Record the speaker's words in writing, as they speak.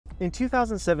In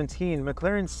 2017,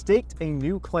 McLaren staked a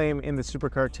new claim in the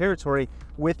supercar territory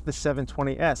with the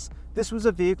 720S. This was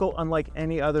a vehicle unlike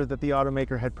any other that the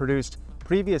automaker had produced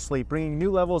previously, bringing new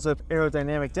levels of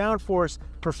aerodynamic downforce,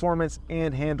 performance,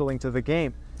 and handling to the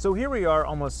game. So here we are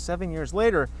almost 7 years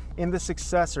later in the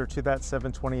successor to that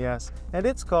 720S, and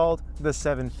it's called the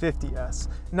 750S.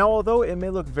 Now, although it may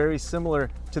look very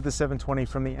similar to the 720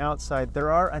 from the outside,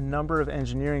 there are a number of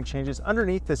engineering changes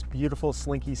underneath this beautiful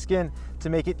slinky skin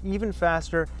to make it even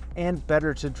faster and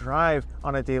better to drive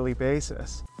on a daily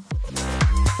basis.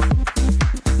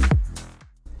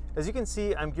 As you can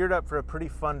see, I'm geared up for a pretty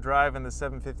fun drive in the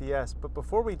 750S, but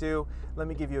before we do, let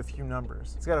me give you a few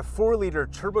numbers. It's got a 4-liter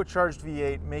turbocharged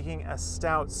V8 making a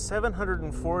stout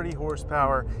 740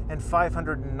 horsepower and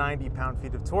 590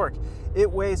 pound-feet of torque.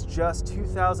 It weighs just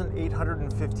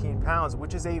 2,815 pounds,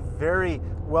 which is a very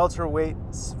welterweight,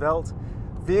 svelte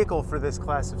vehicle for this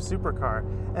class of supercar.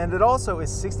 And it also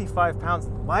is 65 pounds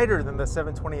lighter than the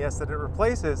 720S that it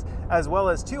replaces, as well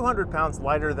as 200 pounds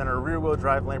lighter than a rear-wheel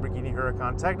drive Lamborghini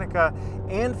Huracan Technica,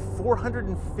 and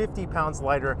 450 pounds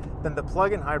lighter than the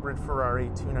plug-in hybrid Ferrari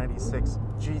 296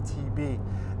 GTB.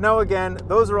 Now again,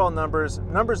 those are all numbers.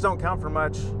 Numbers don't count for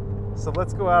much, so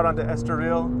let's go out onto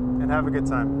Estoril and have a good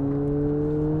time.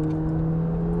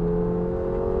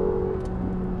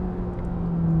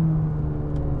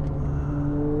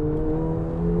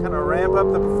 Ramp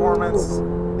up the performance.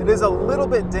 It is a little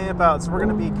bit damp out, so we're going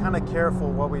to be kind of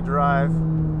careful while we drive.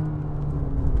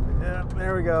 Yeah,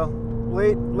 there we go.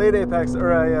 Late apex,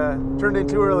 or I turned in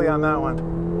too early on that one.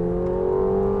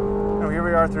 Now here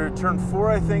we are through turn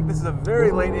 4, I think. This is a very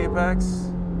late apex.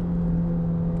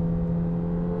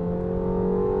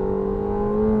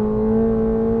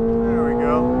 There we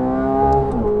go.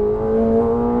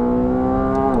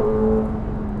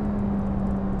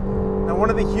 Now one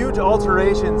of the huge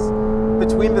alterations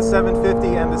between the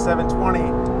 750 and the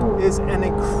 720 is an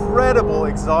incredible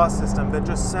exhaust system that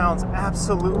just sounds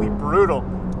absolutely brutal.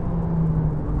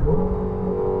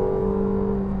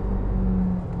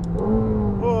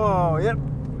 Whoa, yep,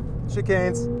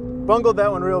 chicanes. Bungled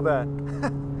that one real bad.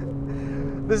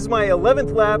 This is my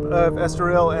 11th lap of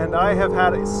Estoril, and I have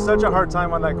had such a hard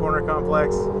time on that corner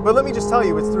complex. But let me just tell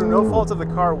you, it's through no fault of the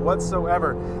car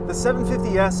whatsoever. The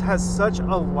 750S has such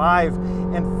a live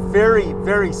and very,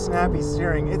 very snappy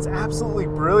steering. It's absolutely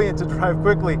brilliant to drive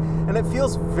quickly, and it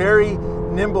feels very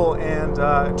nimble, and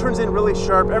it turns in really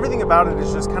sharp. Everything about it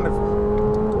is just kind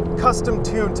of custom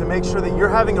tuned to make sure that you're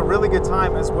having a really good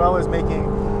time as well as making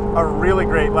a really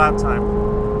great lap time.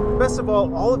 Best of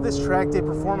all of this track day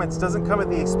performance doesn't come at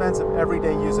the expense of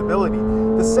everyday usability.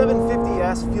 The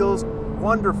 750S feels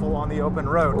wonderful on the open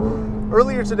road.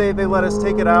 Earlier today, they let us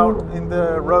take it out in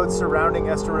the roads surrounding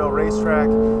Estoril racetrack,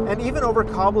 and even over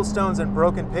cobblestones and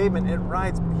broken pavement, it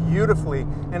rides beautifully,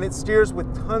 and it steers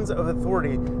with tons of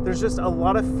authority. There's just a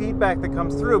lot of feedback that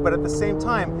comes through, but at the same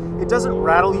time, it doesn't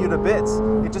rattle you to bits.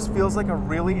 It just feels like a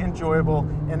really enjoyable,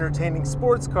 entertaining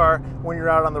sports car when you're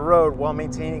out on the road while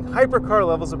maintaining hypercar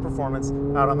levels of performance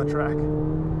out on the track.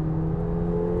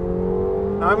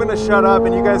 Now I'm gonna shut up,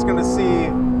 and you guys are gonna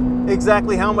see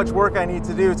exactly how much work I need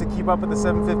to do to keep up with the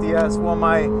 750S while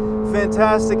my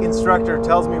fantastic instructor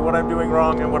tells me what I'm doing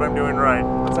wrong and what I'm doing right.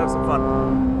 Let's have some fun.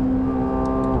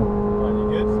 Right, you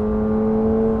good?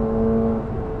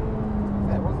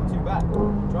 Yeah, it wasn't too bad.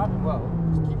 Driving well.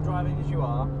 Just keep driving as you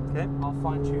are. Okay. I'll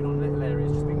fine tune on little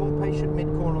areas. Just be more patient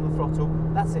mid-corner on the throttle.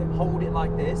 That's it. Hold it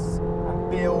like this and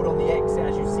build on the exit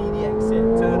as you see the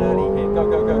exit. Turn early here. Go,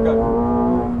 go, go, go.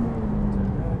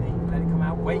 Turn early. Let it come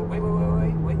out. Wait, wait, wait, wait,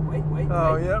 wait, wait, wait, wait.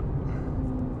 Oh, wait. yep.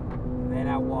 And then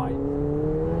out wide.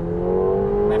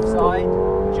 Left side.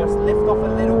 Just lift off a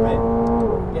little bit.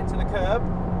 Get to the curb.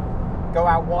 Go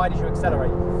out wide as you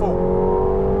accelerate. Full.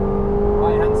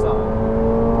 Right hand side.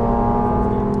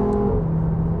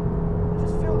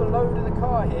 Just feel the load of the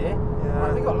car here. Yeah.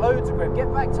 Right, we've got loads of grip.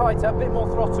 Get back tighter. Bit more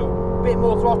throttle. Bit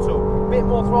more throttle. Bit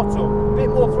more throttle. Bit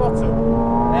more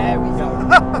throttle. There we go.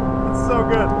 It's so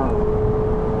good.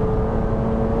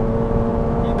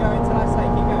 Keep going till I say.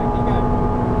 Keep going. Keep going.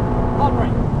 Hard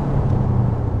brake.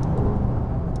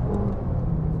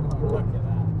 Oh, look at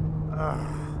that.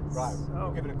 Right,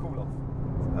 we'll give it a cool off.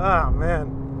 Oh man,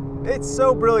 it's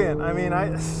so brilliant. I mean,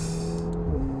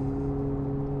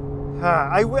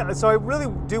 so I really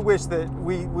do wish that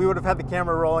we would have had the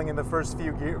camera rolling in the first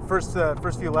few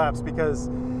laps, because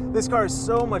this car is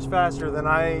so much faster than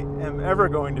I am ever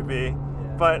going to be.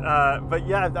 Yeah. But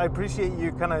yeah, I appreciate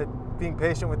you kind of being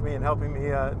patient with me and helping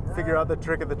me figure out the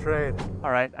trick of the trade. All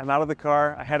right, I'm out of the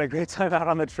car. I had a great time out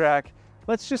on the track.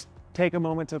 Let's just take a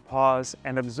moment to pause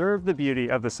and observe the beauty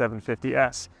of the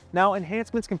 750S. Now,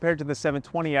 enhancements compared to the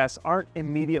 720S aren't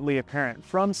immediately apparent.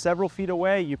 From several feet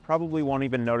away, you probably won't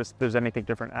even notice there's anything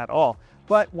different at all.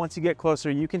 But once you get closer,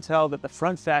 you can tell that the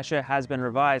front fascia has been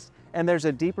revised and there's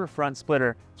a deeper front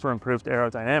splitter for improved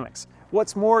aerodynamics.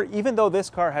 What's more, even though this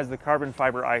car has the carbon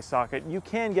fiber eye socket, you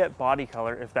can get body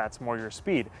color if that's more your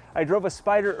speed. I drove a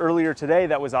Spider earlier today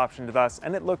that was optioned to us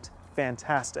and it looked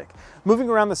fantastic. Moving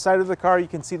around the side of the car, you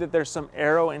can see that there's some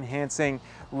aero enhancing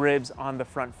ribs on the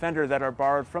front fender that are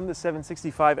borrowed from the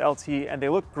 765 LT, and they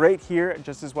look great here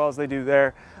just as well as they do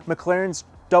there. McLaren's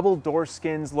double door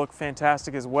skins look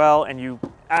fantastic as well, and you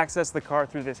access the car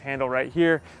through this handle right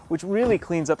here, which really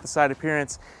cleans up the side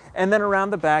appearance. And then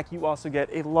around the back, you also get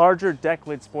a larger deck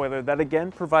lid spoiler that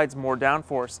again provides more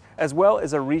downforce, as well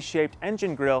as a reshaped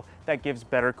engine grille that gives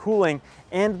better cooling,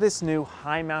 and this new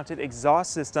high-mounted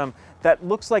exhaust system that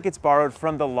looks like it's borrowed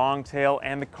from the Longtail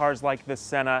and the cars like the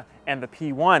Senna and the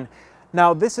P1.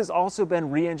 Now, this has also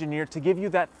been re-engineered to give you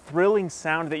that thrilling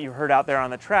sound that you heard out there on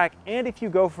the track, and if you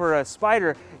go for a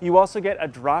Spider, you also get a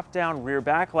drop-down rear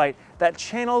backlight that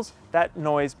channels that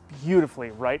noise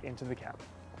beautifully right into the cabin.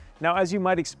 Now, as you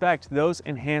might expect, those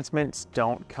enhancements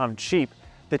don't come cheap.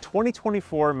 The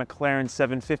 2024 McLaren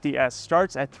 750S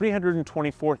starts at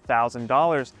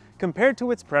 $324,000 compared to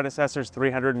its predecessor's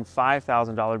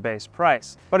 $305,000 base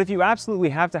price. But if you absolutely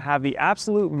have to have the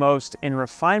absolute most in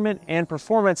refinement and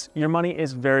performance, your money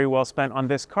is very well spent on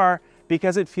this car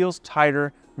because it feels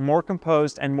tighter, more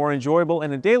composed, and more enjoyable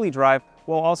in a daily drive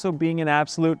while also being an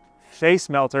absolute face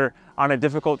melter on a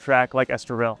difficult track like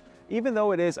Estoril. Even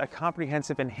though it is a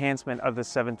comprehensive enhancement of the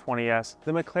 720S,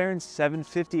 the McLaren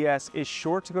 750S is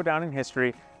sure to go down in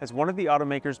history as one of the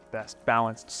automaker's best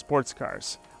balanced sports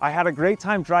cars. I had a great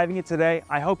time driving it today.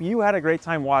 I hope you had a great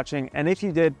time watching, and if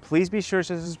you did, please be sure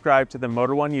to subscribe to the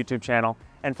Motor1 YouTube channel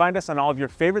and find us on all of your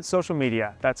favorite social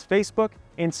media. That's Facebook,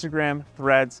 Instagram,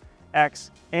 Threads,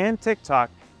 X, and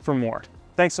TikTok for more.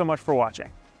 Thanks so much for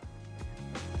watching.